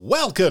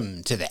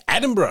Welcome to the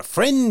Edinburgh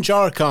Fringe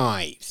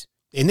Archives.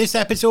 In this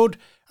episode,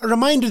 a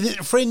reminder that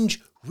the Fringe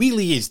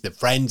really is the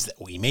friends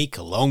that we make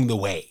along the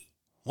way.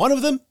 One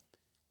of them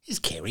is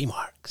Carey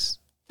Marx.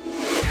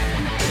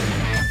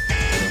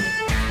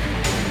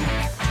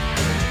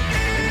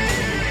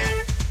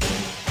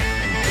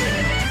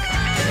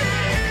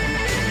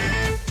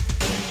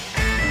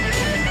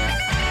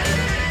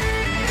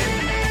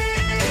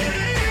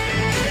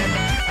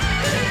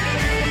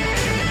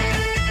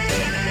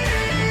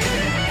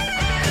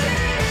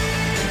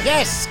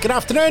 Yes, good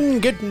afternoon,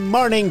 good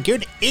morning,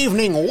 good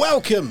evening,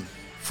 welcome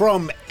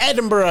from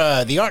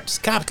Edinburgh, the arts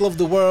capital of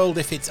the world.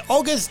 If it's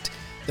August,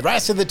 the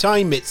rest of the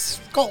time it's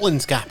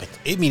Scotland's capital.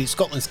 I mean, it's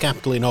Scotland's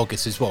capital in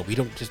August as well. We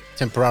don't just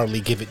temporarily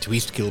give it to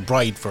East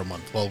Kilbride for a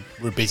month while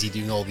we're busy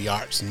doing all the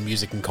arts and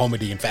music and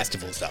comedy and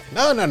festival stuff.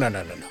 No.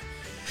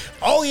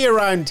 All year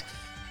round,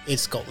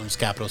 it's Scotland's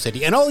capital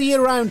city. And all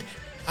year round,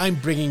 I'm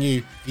bringing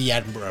you the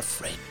Edinburgh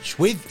Fringe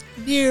with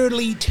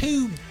nearly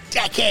 2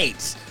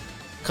 decades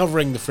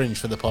covering the Fringe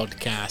for the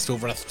podcast.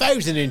 Over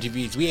 1,000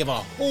 interviews. We have a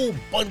whole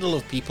bundle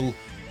of people,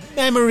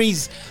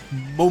 memories,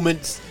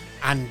 moments,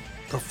 and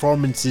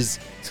performances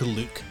to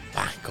look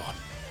back on.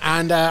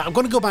 And I'm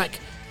going to go back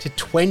to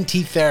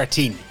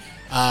 2013.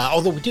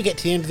 Although we do get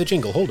to the end of the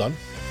jingle. Hold on.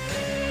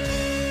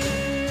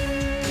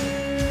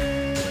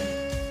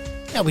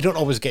 Yeah, we don't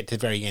always get to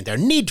the very end there.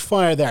 Need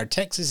Fire there.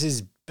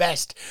 Texas's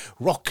best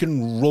rock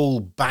and roll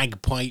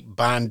bagpipe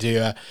band who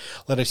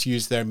let us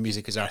use their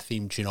music as our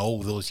theme tune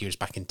all those years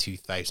back in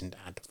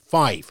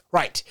 2005.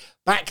 Right,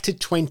 back to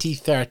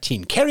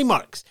 2013. Carey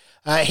Marx.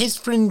 His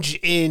Fringe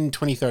in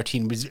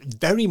 2013 was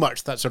very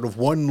much that sort of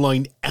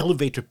one-line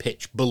elevator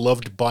pitch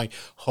beloved by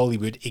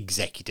Hollywood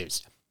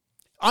executives.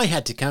 I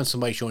had to cancel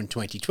my show in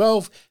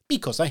 2012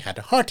 because I had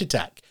a heart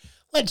attack.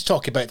 Let's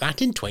talk about that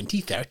in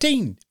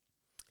 2013.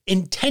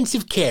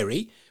 Intensive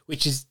Carey,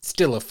 which is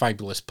still a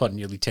fabulous pun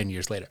nearly 10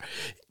 years later,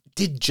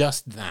 did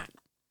just that.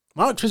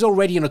 Marx was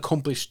already an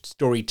accomplished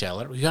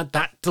storyteller who had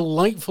that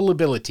delightful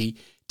ability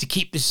to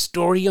keep the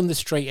story on the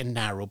straight and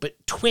narrow,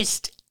 but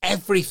twist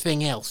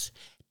everything else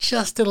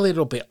just a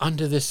little bit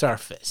under the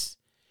surface.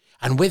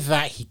 And with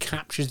that, he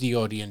captures the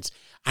audience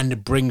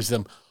and brings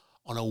them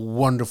on a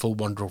wonderful,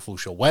 wonderful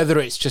show. Whether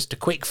it's just a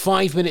quick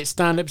 5-minute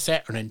stand-up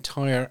set or an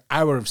entire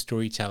hour of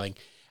storytelling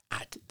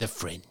at the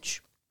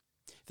Fringe.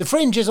 The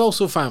Fringe is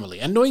also family,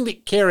 and knowing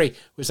that Carey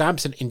was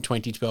absent in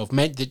 2012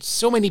 meant that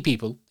so many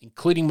people,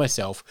 including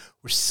myself,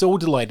 were so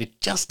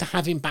delighted just to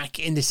have him back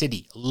in the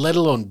city, let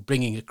alone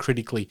bringing a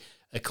critically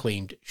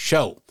acclaimed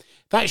show.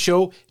 That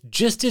show,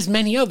 just as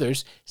many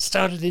others,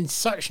 started in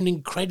such an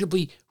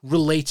incredibly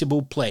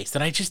relatable place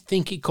that I just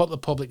think it caught the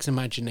public's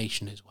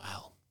imagination as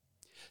well.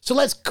 So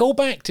let's go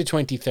back to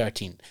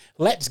 2013.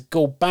 Let's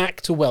go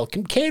back to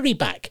welcome Carey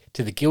back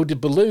to the Gilded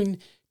Balloon,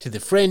 to the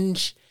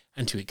Fringe,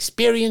 and to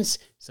experience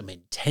some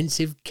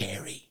intensive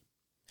Carey.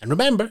 And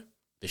remember,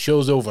 the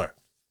show's over.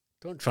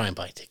 Don't try and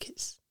buy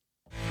tickets.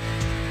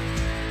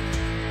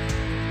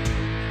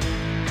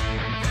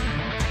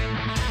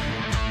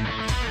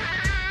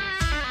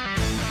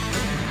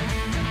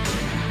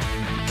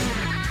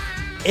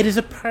 It is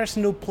a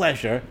personal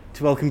pleasure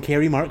to welcome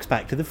Carey Marx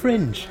back to the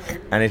Fringe.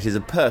 And it is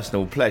a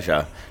personal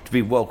pleasure to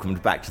be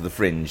welcomed back to the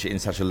Fringe in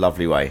such a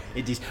lovely way.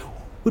 It is.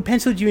 We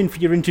penciled you in for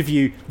your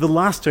interview the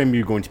last time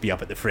you were going to be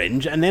up at the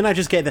Fringe, and then I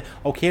just get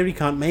Carey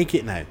can't make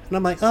it now. And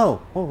I'm like,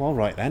 all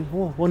right then.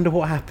 Oh, wonder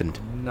what happened.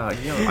 No,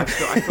 I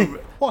feel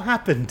What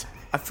happened?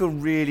 I feel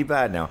really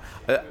bad now.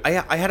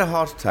 I had a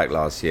heart attack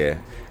last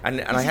year,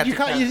 and I had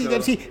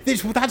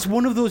that's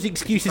one of those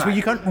excuses where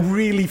you can't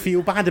really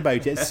feel bad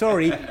about it.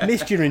 Sorry,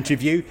 missed your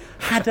interview,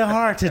 had a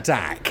heart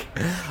attack.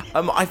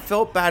 I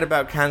felt bad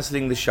about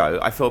cancelling the show.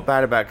 I felt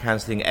bad about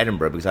cancelling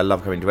Edinburgh because I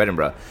love coming to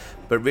Edinburgh.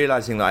 But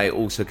realising that I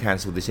also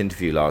cancelled this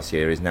interview last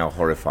year is now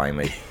horrifying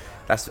me.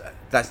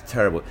 That's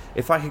terrible.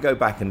 If I could go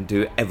back and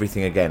do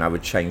everything again, I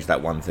would change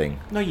that one thing.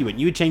 No, you wouldn't.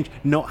 You would change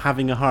not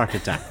having a heart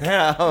attack.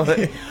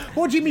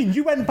 What do you mean?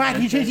 You went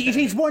back, you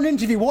changed one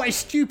interview. What a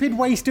stupid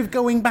waste of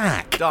going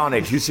back. Darn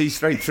it, you see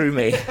straight through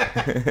me.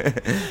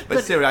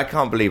 But seriously, I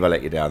can't believe I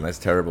let you down. That's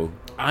terrible.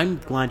 I'm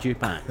glad you're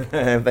back.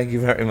 Thank you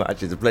very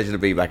much. It's a pleasure to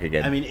be back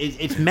again. I mean,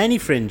 it's many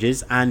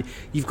Fringes, and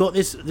you've got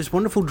this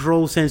wonderful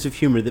droll sense of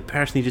humour that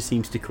personally just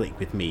seems to click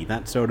with me.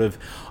 That sort of,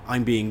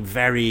 I'm being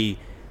very...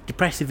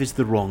 depressive is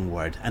the wrong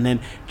word. And then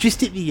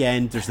just at the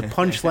end, there's a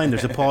punchline,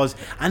 there's a pause,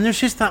 and there's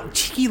just that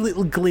cheeky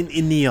little glint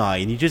in the eye,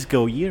 and you just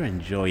go, you're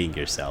enjoying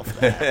yourself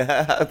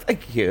there.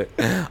 Thank you.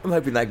 I'm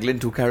hoping that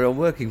glint will carry on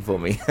working for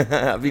me.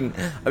 I've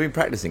been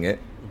practicing it.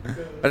 I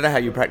don't know how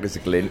you practice a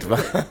glint.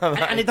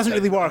 And it doesn't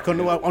really work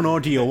on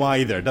audio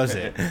either, does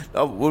it?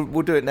 Oh,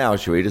 we'll do it now,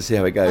 shall we? Just see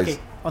how it goes. Okay,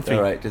 on 3.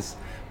 All right, just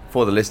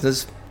for the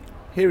listeners,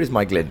 here is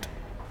my glint.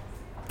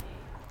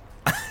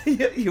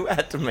 You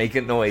had to make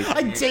a noise.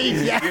 I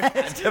did,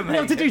 yes. We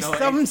have to do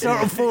some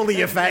sort of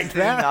Foley effect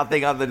there.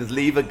 Nothing other than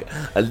leave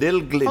a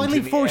little glint. Finally,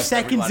 in the 4 air for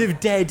seconds everyone.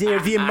 of dead air.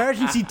 The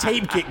emergency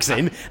tape kicks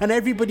in, and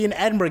everybody in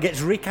Edinburgh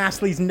gets Rick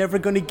Astley's "Never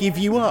Gonna Give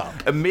You Up."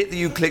 Admit that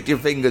you clicked your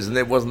fingers and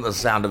there wasn't the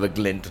sound of a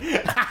glint.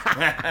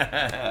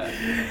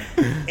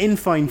 In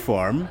fine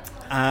form.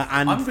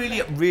 And I'm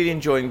really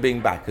enjoying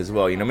being back as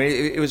well. You know, I mean,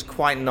 it was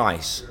quite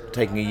nice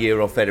taking a year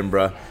off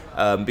Edinburgh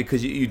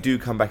because you do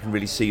come back and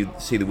really see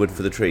the wood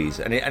for the trees,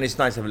 and it's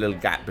nice to have a little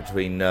gap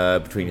between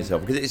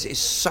yourself because it's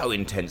so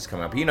intense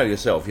coming up. You know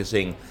yourself, you're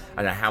seeing,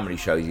 I don't know how many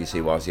shows you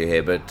see whilst you're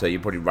here, but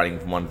you're probably running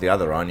from one to the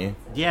other, aren't you?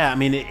 yeah, I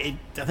mean,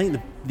 I think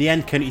the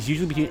end count is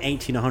usually between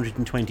 80 and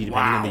 120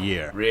 depending on the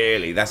year.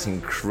 Really, that's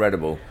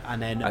incredible.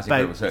 And then That's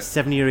about incredible. So-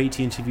 70 or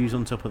 80 interviews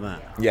on top of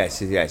that. Yes.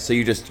 So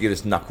you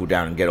just knuckle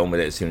down and get on with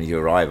it as soon as you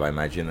arrive. I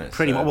imagine. That's,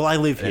 Pretty much. Well, I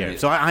live then here,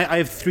 it- so I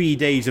have 3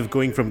 days of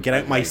going from get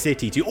out my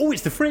city to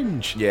it's the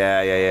Fringe.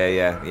 Yeah.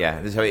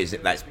 So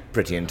that's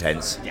pretty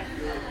intense. Yeah.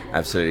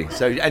 Absolutely.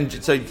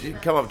 So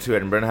come up to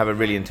Edinburgh and have a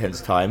really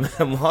intense time.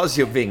 And whilst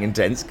you're being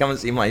intense, come and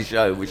see my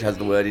show, which has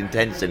the word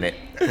intense in it.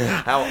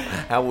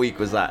 How weak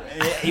was that?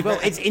 Well,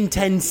 it's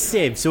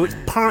intensive, so it's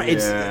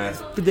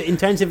the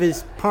intensive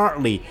is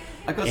partly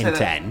I got to intense.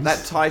 say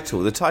that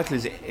title. The title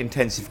is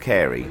Intensive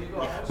Carey,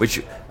 which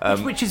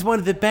is one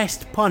of the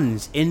best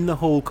puns in the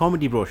whole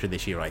comedy brochure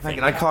this year, I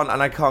think. and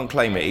I can't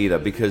claim it either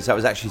because that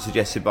was actually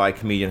suggested by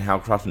comedian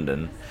Hal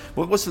Cruttenden.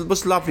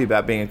 What's lovely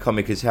about being a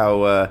comic is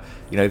how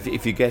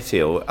if you get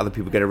ill, other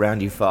people get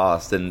around you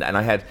fast, and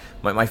I had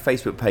my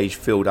Facebook page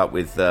filled up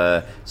with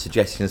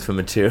suggestions for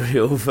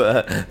material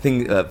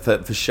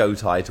for show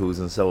titles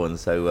and so on.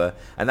 So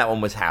and that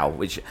one was Hal,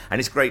 and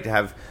it's great to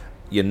have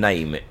your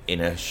name in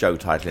a show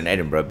title in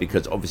Edinburgh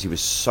because obviously with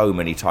so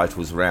many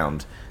titles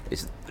around,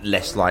 it's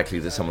less likely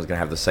that someone's going to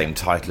have the same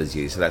title as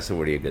you, so that's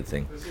already a good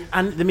thing.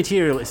 And the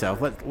material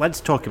itself,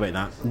 let's talk about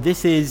that.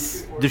 This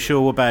is the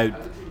show about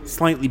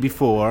slightly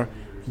before,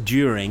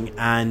 during,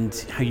 and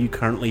how you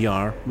currently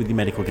are with your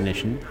medical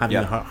condition,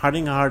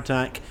 having a heart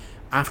attack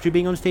after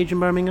being on stage in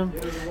Birmingham.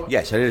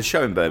 Yes, I did a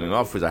show in Birmingham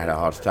afterwards. I had a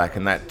heart attack,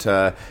 and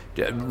that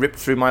ripped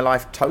through my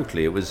life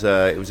totally. It was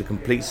a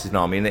complete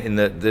tsunami in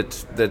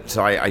that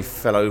I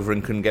fell over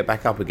and couldn't get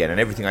back up again, and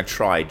everything I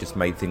tried just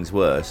made things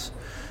worse.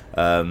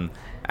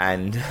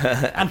 And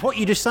what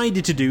you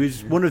decided to do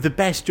is one of the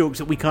best jokes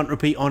that we can't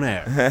repeat on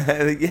air.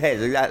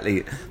 yes,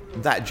 exactly.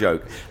 That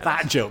joke.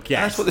 That joke,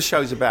 yes. That's what the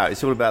show's about.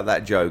 It's all about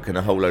that joke and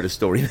a whole load of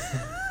story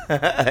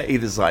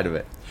either side of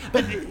it.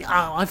 But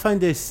I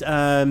found this,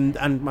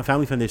 and my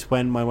family found this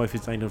when my wife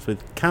was diagnosed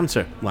with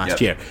cancer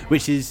last year,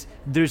 which is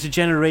there's a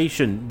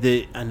generation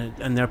that,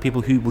 and there are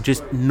people who will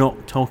just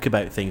not talk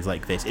about things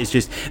like this. It's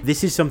just,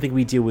 this is something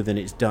we deal with and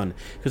it's done.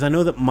 Because I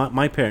know that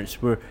my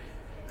parents were,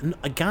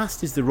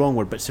 aghast is the wrong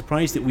word, but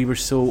surprised that we were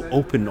so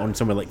open on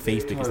somewhere like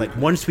Facebook. It's like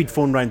once we'd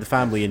phone round the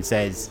family and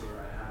says,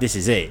 this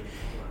is it,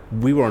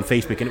 we were on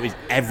Facebook and it was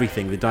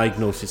everything, the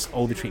diagnosis,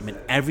 all the treatment,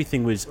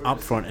 everything was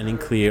upfront and in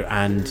clear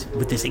and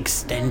with this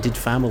extended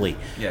family.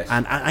 Yes.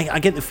 And I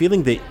get the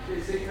feeling that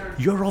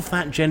you're of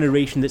that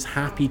generation that's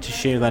happy to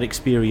share that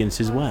experience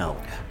as well.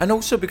 And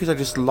also because I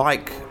just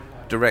like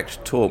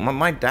direct talk.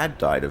 My dad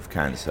died of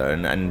cancer,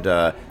 and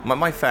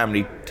my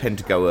family tend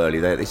to go early.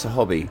 It's a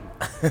hobby.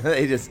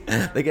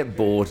 they get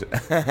bored,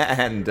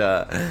 and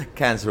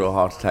cancer or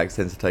heart attacks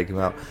tend to take them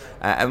out.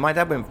 And my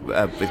dad went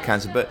with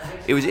cancer, but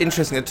it was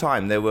interesting at the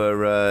time. There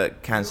were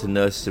cancer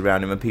nurses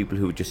around him, and people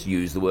who would just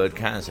use the word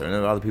cancer, and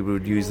there were other people who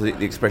would use the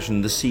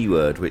expression the C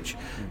word, which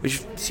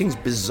seems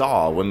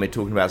bizarre when we're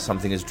talking about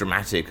something as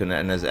dramatic and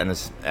as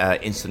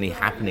instantly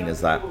happening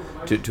as that.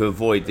 To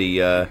avoid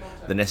the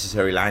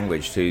necessary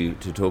language to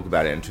talk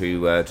about it and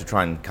to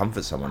try and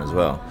comfort someone as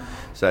well.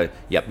 So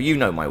yeah, but you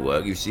know my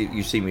work. You've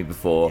seen me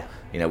before.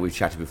 You know, we've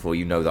chatted before.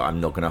 You know that I'm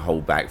not going to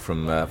hold back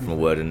from a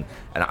word, and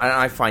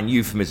I find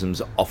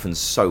euphemisms often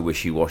so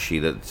wishy-washy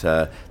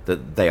that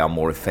they are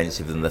more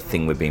offensive than the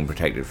thing we're being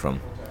protected from.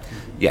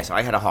 Yes,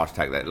 I had a heart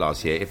attack that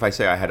last year. If I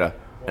say I had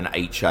an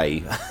HA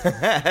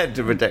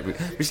to protect me,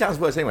 which sounds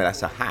worse anyway.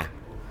 That's a ha.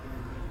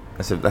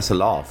 That's a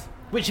laugh.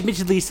 Which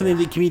admittedly is something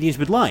that comedians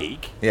would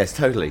like. Yes,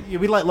 totally.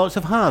 We'd like lots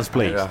of ha's,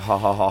 please.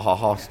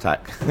 Heart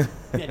attack.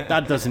 Yeah,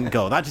 that doesn't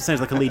go. That just sounds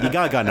like a Lady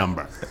Gaga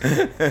number.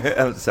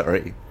 I'm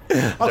sorry.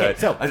 Okay,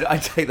 so I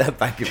take that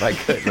back if I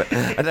could. But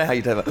I don't know how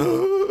you do that.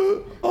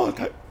 Oh,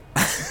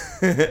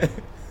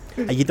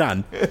 are you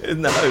done?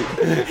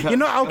 No. You're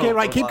not? Okay,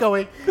 right, keep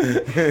going.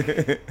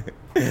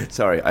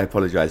 Sorry, I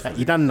apologise.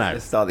 You done now?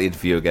 Let's start the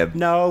interview again.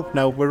 No,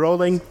 we're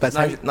rolling. That's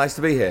Nice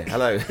to be here.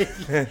 Hello.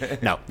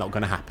 No, not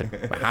going to happen.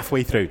 We're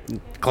halfway through.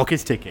 Clock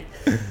is ticking.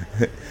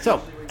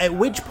 So, at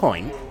which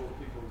point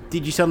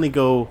did you suddenly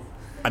go,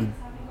 I'm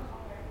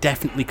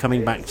definitely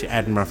coming back to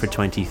Edinburgh for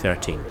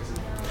 2013?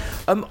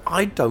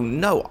 I don't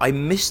know. I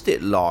missed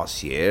it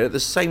last year. At the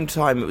same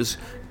time, it was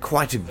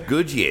quite a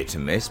good year to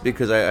miss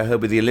because I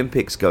heard with the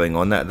Olympics going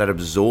on that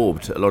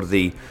absorbed a lot of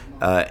the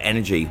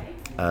energy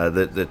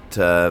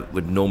that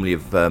would normally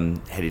have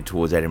headed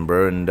towards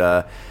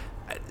Edinburgh,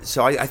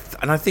 so I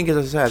think,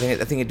 as I say,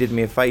 I think it did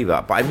me a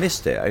favour, but I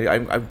missed it.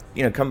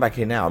 I come back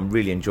here now. I'm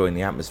really enjoying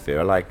the atmosphere.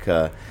 I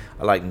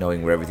like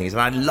knowing where everything is,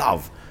 and I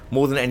love,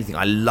 more than anything,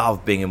 I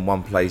love being in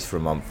one place for a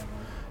month.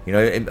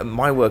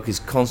 My work is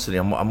constantly.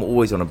 I'm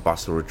always on a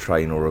bus or a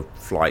train or a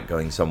flight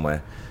going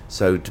somewhere.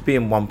 So to be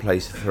in one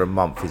place for a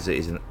month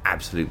is an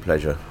absolute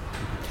pleasure.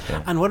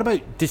 Yeah. And what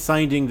about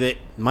deciding that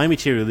my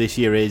material this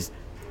year is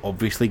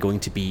obviously going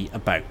to be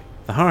about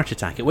the heart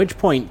attack? At which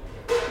point,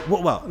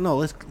 well, no,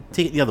 let's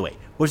take it the other way.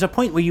 Was there a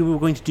point where you were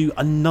going to do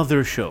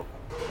another show,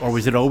 or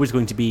was it always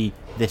going to be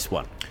this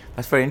one?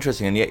 That's very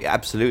interesting, and yeah,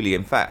 absolutely.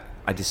 In fact,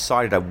 I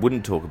decided I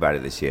wouldn't talk about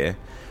it this year.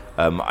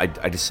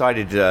 I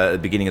decided at the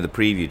beginning of the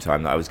preview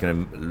time that I was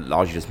going to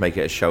largely just make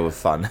it a show of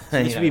fun.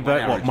 This would be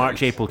about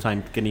March, April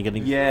time. Getting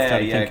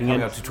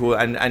coming up to tour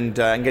and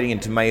getting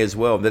into May as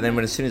well. But then,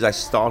 as soon as I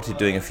started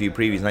doing a few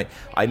previews,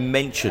 I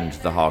mentioned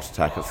the heart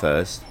attack at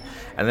first,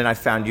 and then I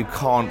found you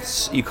can't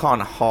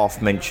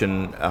half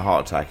mention a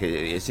heart attack.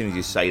 As soon as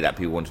you say that,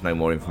 people want to know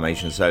more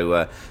information.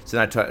 So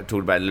then I talked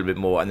about it a little bit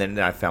more, and then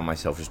I found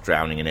myself just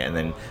drowning in it. And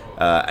then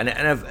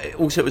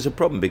also it was a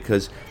problem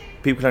because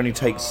people only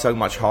take so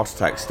much heart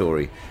attack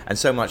story and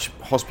so much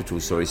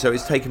hospital story. So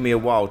it's taken me a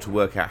while to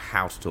work out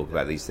how to talk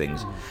about these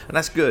things. And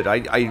that's good. I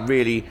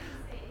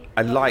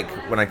like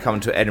when I come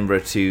to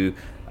Edinburgh to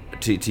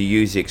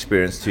use the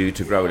experience to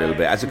grow a little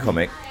bit as a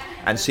comic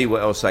and see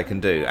what else I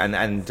can do. And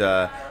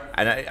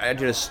I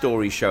did a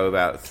story show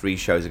about 3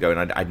 shows ago,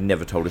 and I'd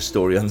never told a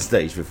story on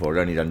stage before.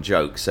 I'd only done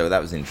jokes, so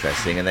that was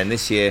interesting. And then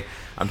this year,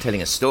 I'm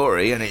telling a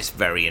story, and it's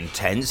very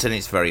intense, and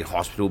it's very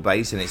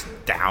hospital-based, and it's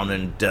down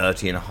and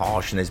dirty and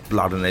harsh, and there's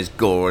blood, and there's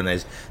gore, and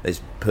there's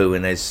poo,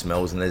 and there's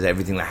smells, and there's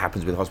everything that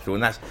happens with hospital.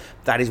 And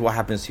that is what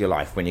happens to your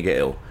life when you get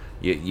ill.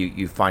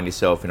 You find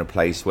yourself in a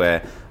place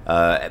where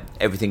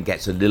everything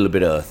gets a little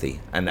bit earthy,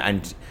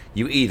 and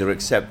you either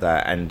accept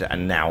that,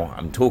 and now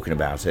I'm talking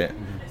about it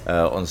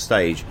on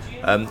stage,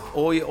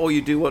 or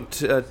you do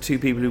what 2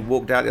 people who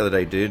walked out the other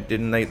day did,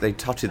 didn't they? They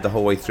tutted the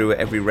whole way through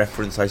every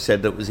reference I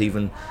said that was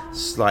even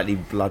slightly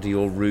bloody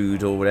or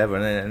rude or whatever,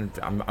 and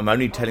I'm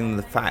only telling them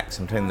the facts.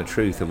 I'm telling them the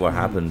truth of what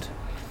happened.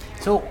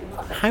 So,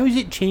 how has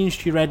it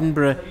changed your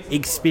Edinburgh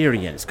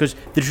experience? Because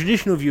the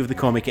traditional view of the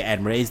comic at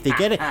Edinburgh is they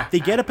get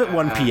up at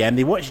 1 p.m,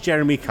 they watch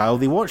Jeremy Kyle,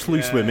 they watch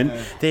Loose Women,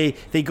 they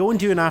go and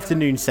do an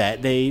afternoon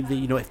set. They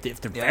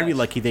if they're very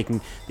lucky, they can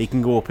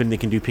go up and they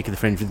can do Pick of the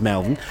Fringe with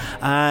Melvin,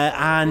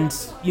 and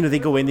they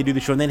go in, they do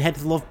the show, and then head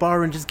to the Love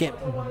Bar and just get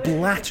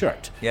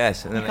blattered.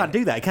 Yes, and you can't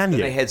do that, can you?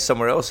 They head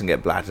somewhere else and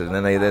get blattered, and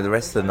then they're the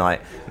rest of the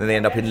night, and then they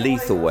end up in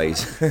Leith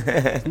always.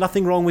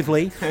 Nothing wrong with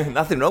Leith.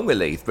 Nothing wrong with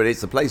Leith, but it's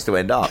the place to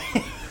end up.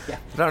 Yeah.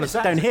 It's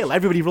downhill.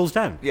 Everybody rolls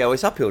down. Yeah, well,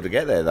 it's uphill to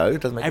get there, though.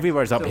 It doesn't make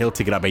Everywhere's uphill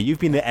to get up here. You've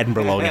been to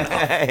Edinburgh long enough.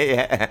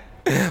 Yeah.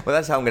 Well,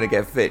 that's how I'm going to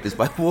get fit, just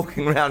by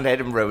walking around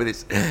Edinburgh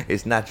with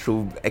its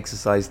natural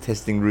exercise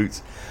testing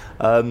routes.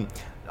 I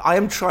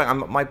am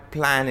trying. My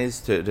plan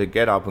is to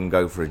get up and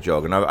go for a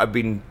jog, and I've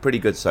been pretty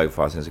good so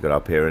far since I got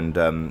up here,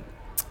 and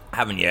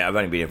haven't yet. I've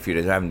only been here a few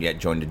days. I haven't yet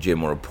joined a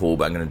gym or a pool,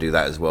 but I'm going to do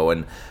that as well.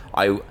 And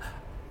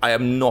I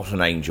am not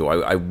an angel.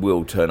 I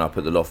will turn up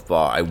at the Loft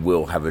Bar. I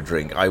will have a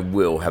drink. I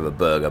will have a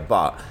burger.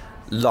 But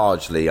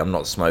largely, I'm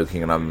not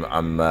smoking, and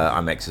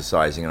I'm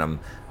exercising, and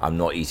I'm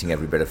not eating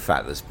every bit of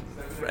fat that's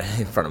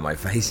in front of my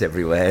face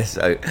everywhere.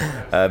 So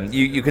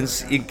you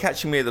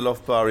catching me at the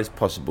Loft Bar is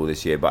possible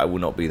this year, but I will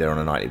not be there on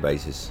a nightly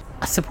basis.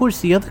 I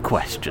suppose the other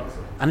question,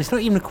 and it's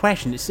not even a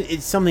question.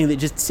 It's something that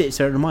just sits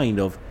there in the mind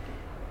of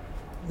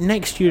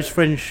next year's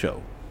Fringe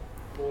show.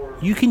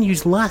 You can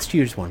use last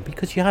year's one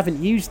because you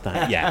haven't used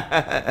that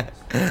yet.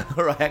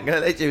 All right, I'm going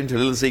to let you into a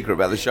little secret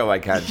about the show I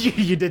can.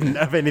 You didn't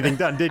have anything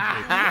done, did you?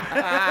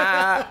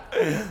 I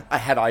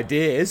had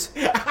ideas.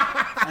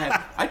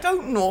 I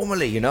don't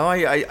normally,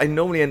 I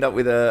normally end up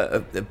with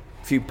a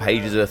few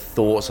pages of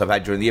thoughts I've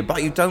had during the year,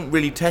 but you don't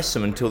really test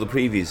them until the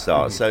previews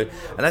start. So,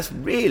 and that's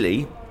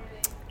really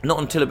not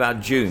until about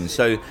June.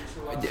 So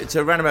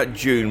around about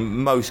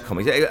June, most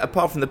comics,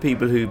 apart from the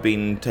people who've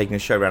been taking a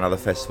show around other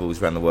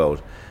festivals around the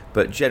world,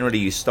 but generally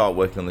you start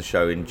working on the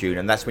show in June,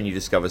 and that's when you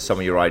discover some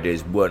of your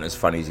ideas weren't as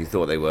funny as you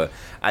thought they were,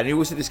 and you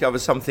also discover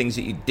some things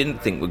that you didn't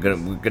think were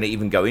going to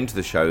even go into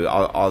the show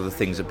are the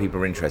things that people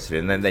are interested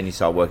in, and then you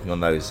start working on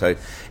those. So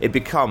it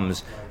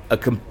becomes a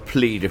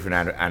completely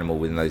different animal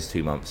within those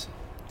 2 months.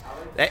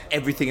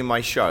 Everything in my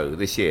show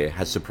this year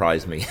has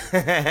surprised me.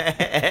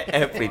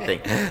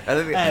 Everything.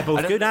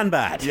 Both good and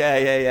bad.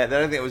 Yeah. I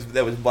don't think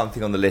there was one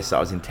thing on the list that I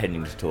was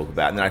intending to talk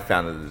about, and then I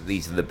found that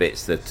these are the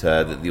bits that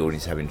the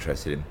audience have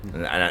interested in,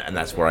 and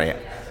that's where I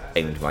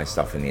aimed my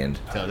stuff in the end.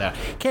 So there.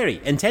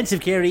 Carey, Intensive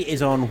Carey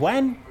is on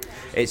when?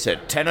 It's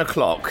at 10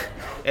 o'clock.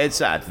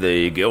 It's at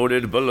the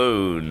Gilded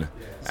Balloon.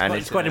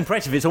 It's quite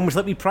impressive. It's almost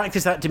like we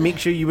practiced that to make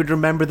sure you would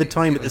remember the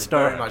time at the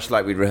start. Very much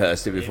like we'd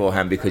rehearsed it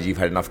beforehand, because you've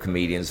had enough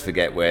comedians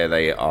forget where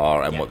they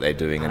are and what they're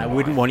doing. And I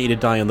wouldn't want you to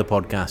die on the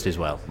podcast as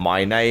well.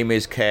 My name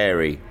is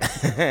Carey.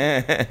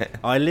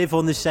 I live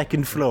on the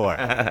second floor.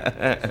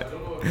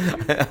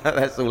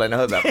 That's all I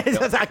know about.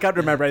 I can't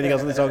remember anything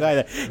else on the song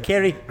either.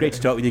 Carey, great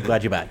to talk with you.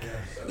 Glad you're back.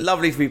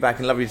 lovely to be back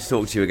and lovely to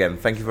talk to you again.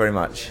 Thank you very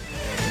much.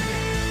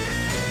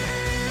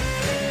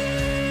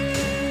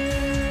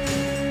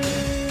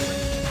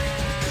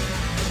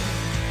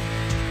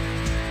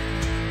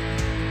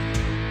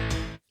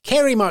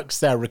 Carey Marx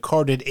there,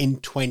 recorded in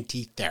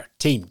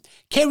 2013.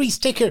 Carey's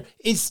ticker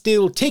is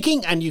still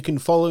ticking, and you can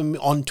follow him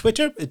on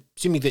Twitter,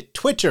 assuming that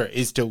Twitter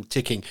is still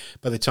ticking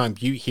by the time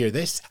you hear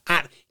this,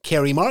 at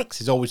Carey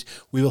Marx. As always,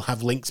 we will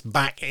have links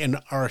back in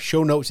our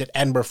show notes at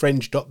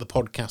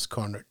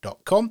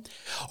edinburghfringe.thepodcastcorner.com.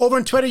 Over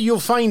on Twitter, you'll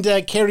find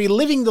Carey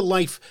living the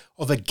life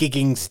of a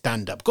gigging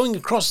stand-up, going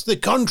across the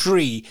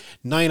country,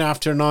 night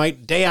after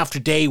night, day after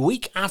day,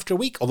 week after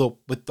week, although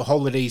with the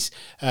holidays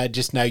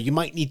just now, you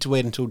might need to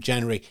wait until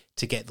January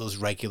to get those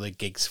regular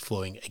gigs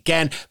flowing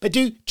again. But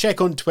do check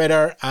on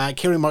Twitter,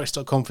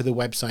 careymarx.com for the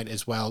website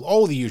as well.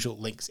 All the usual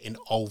links in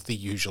all the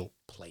usual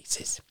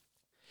places.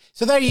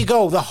 So there you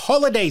go. The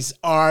holidays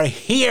are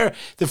here.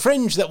 The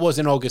Fringe that was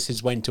in August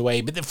has went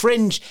away, but the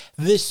Fringe,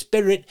 the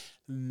spirit,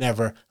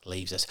 never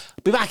leaves us.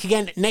 I'll be back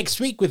again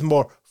next week with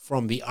more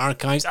from the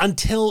archives.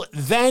 Until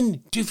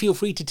then, do feel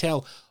free to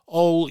tell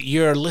all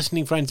your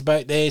listening friends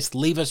about this.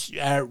 Leave us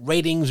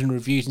ratings and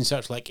reviews and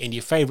such like in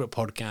your favourite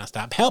podcast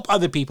app. Help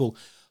other people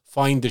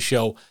find the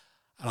show,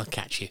 and I'll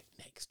catch you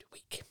next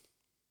week.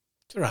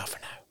 Ta-ra for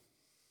now.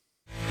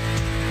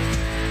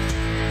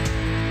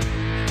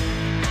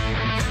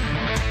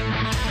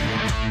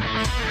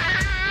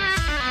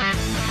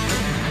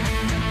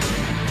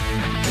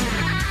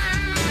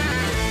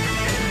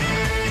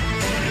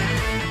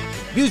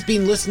 You've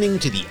been listening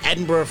to the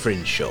Edinburgh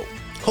Fringe Show,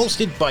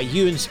 hosted by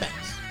Ewan Spence,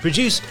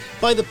 produced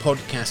by The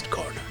Podcast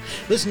Corner.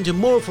 Listen to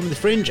more from The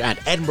Fringe at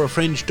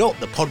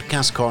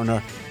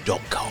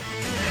edinburghfringe.thepodcastcorner.com.